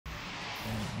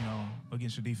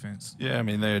against your defense? Yeah, I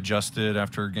mean, they adjusted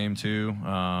after game 2.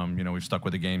 You know, we've stuck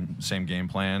with the same game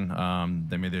plan.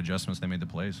 They made the adjustments. They made the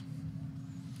plays.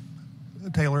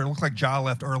 Taylor, it looks like Ja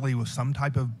left early with some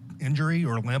type of injury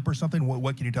or limp or something.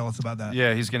 What can you tell us about that?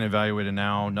 Yeah, he's getting evaluated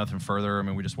now. Nothing further. I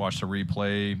mean, we just watched the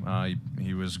replay.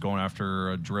 He was going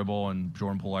after a dribble, and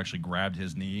Jordan Poole actually grabbed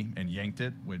his knee and yanked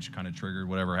it, which kind of triggered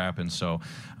whatever happened. So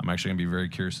I'm actually going to be very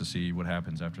curious to see what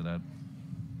happens after that.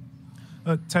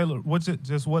 Taylor,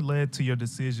 what led to your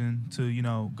decision to, you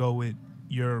know, go with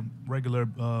your regular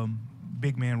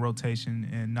big man rotation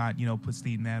and not, you know, put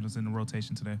Steven Adams in the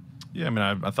rotation today? Yeah, I mean,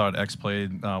 I thought X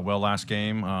played well last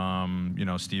game. You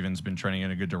know, Steven's been trending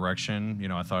in a good direction. You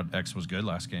know, I thought X was good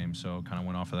last game, so kind of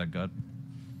went off of that gut.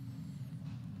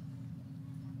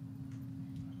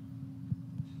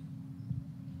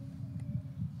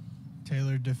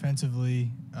 Taylor,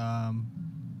 defensively,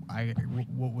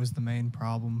 what was the main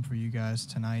problem for you guys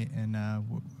tonight, and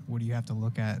what do you have to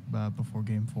look at before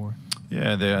Game 4?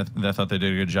 Yeah, I thought they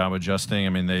did a good job adjusting. I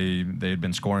mean, they had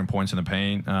been scoring points in the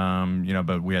paint, you know,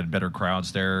 but we had better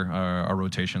crowds there. Our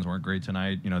rotations weren't great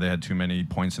tonight. You know, they had too many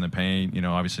points in the paint. You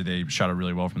know, obviously they shot it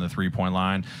really well from the three-point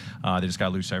line. They just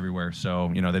got loose everywhere.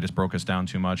 So, you know, they just broke us down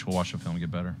too much. We'll watch the film and get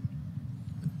better.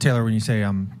 Taylor, when you say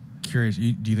I'm curious, do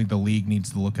you think the league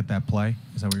needs to look at that play?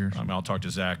 Is that what you're saying? I mean, I'll talk to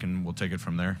Zach and we'll take it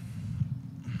from there.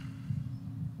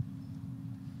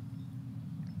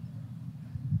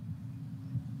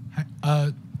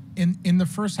 In the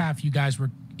first half, you guys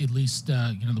were at least, you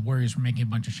know, the Warriors were making a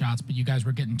bunch of shots, but you guys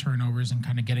were getting turnovers and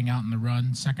kind of getting out in the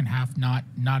run. Second half, not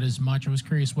as much. I was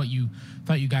curious what you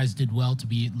thought you guys did well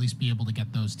to at least be able to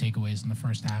get those takeaways in the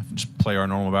first half. Just play our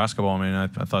normal basketball. I mean,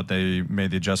 I thought they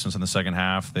made the adjustments in the second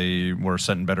half. They were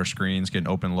setting better screens, getting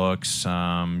open looks,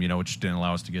 you know, which didn't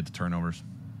allow us to get the turnovers.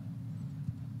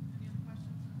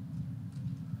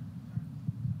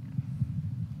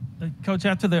 Coach,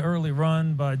 after the early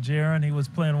run by Jaren, he was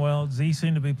playing well. Z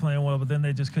seemed to be playing well, but then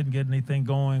they just couldn't get anything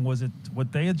going. Was it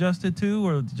what they adjusted to,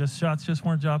 or just shots just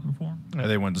weren't dropping for them? Yeah,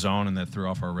 they went zone, and that threw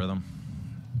off our rhythm.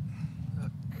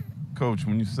 Coach,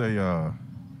 when you say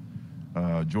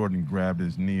Jordan grabbed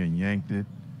his knee and yanked it,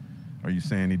 are you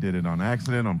saying he did it on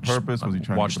accident, on purpose? Was he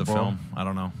trying Watch to get the the ball? film. I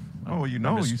don't know. Oh, you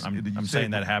know. I'm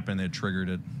saying that happened. It triggered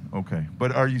it. Okay.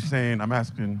 But are you saying, I'm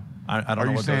asking, I don't know are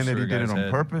you what saying those that he three did it guys on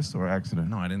had. purpose or accident?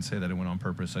 No, I didn't say that it went on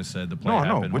purpose. I said the play No,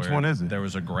 happened. which one is it? There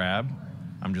was a grab.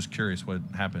 I'm just curious what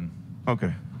happened.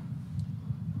 Okay.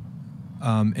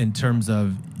 In terms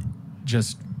of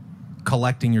just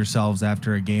collecting yourselves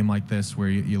after a game like this where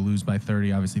you lose by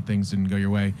 30, obviously things didn't go your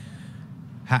way.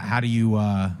 How do you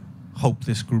hope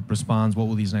this group responds? What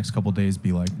will these next couple days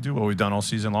be like? Do what we've done all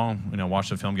season long. You know, watch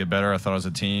the film, get better. I thought as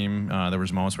a team, there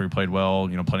was moments where we played well.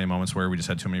 You know, plenty of moments where we just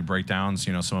had too many breakdowns.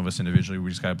 You know, some of us individually, we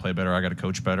just got to play better. I got to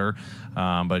coach better.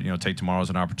 But, you know, take tomorrow as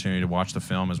an opportunity to watch the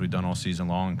film as we've done all season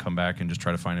long and come back and just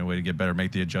try to find a way to get better,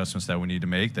 make the adjustments that we need to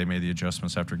make. They made the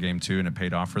adjustments after game 2, and it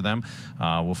paid off for them.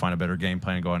 We'll find a better game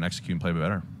plan and go out and execute and play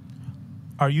better.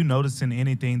 Are you noticing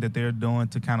anything that they're doing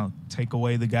to kind of take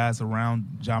away the guys around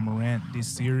Ja Morant this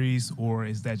series, or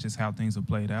is that just how things have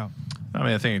played out? I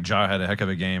mean, I think Ja had a heck of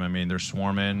a game. I mean, they're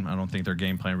swarming. I don't think their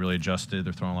game plan really adjusted.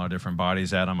 They're throwing a lot of different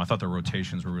bodies at them. I thought their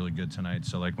rotations were really good tonight.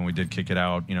 So, like, when we did kick it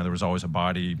out, you know, there was always a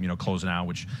body, you know, closing out,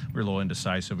 which we were a little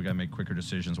indecisive. We got to make quicker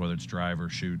decisions, whether it's drive or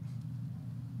shoot.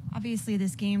 Obviously,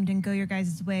 this game didn't go your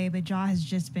guys' way, but Ja has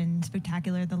just been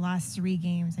spectacular the last 3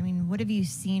 games. I mean, what have you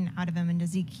seen out of him, and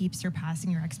does he keep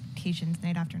surpassing your expectations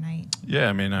night after night? Yeah,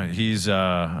 I mean,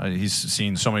 he's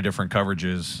seen so many different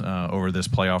coverages over this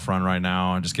playoff run right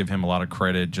now. I just give him a lot of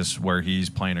credit, just where he's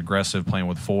playing aggressive, playing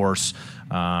with force,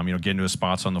 you know, getting to his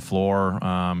spots on the floor.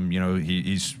 You know,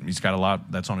 he's got a lot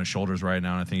that's on his shoulders right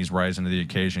now, and I think he's rising to the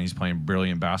occasion. He's playing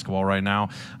brilliant basketball right now.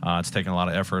 It's taking a lot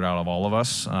of effort out of all of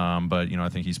us, but, you know, I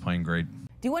think he's playing great.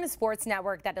 Do you want a sports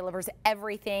network that delivers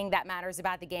everything that matters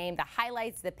about the game? The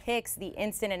highlights, the picks, the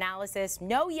instant analysis,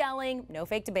 no yelling, no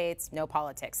fake debates, no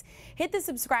politics. Hit the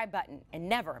subscribe button and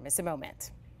never miss a moment.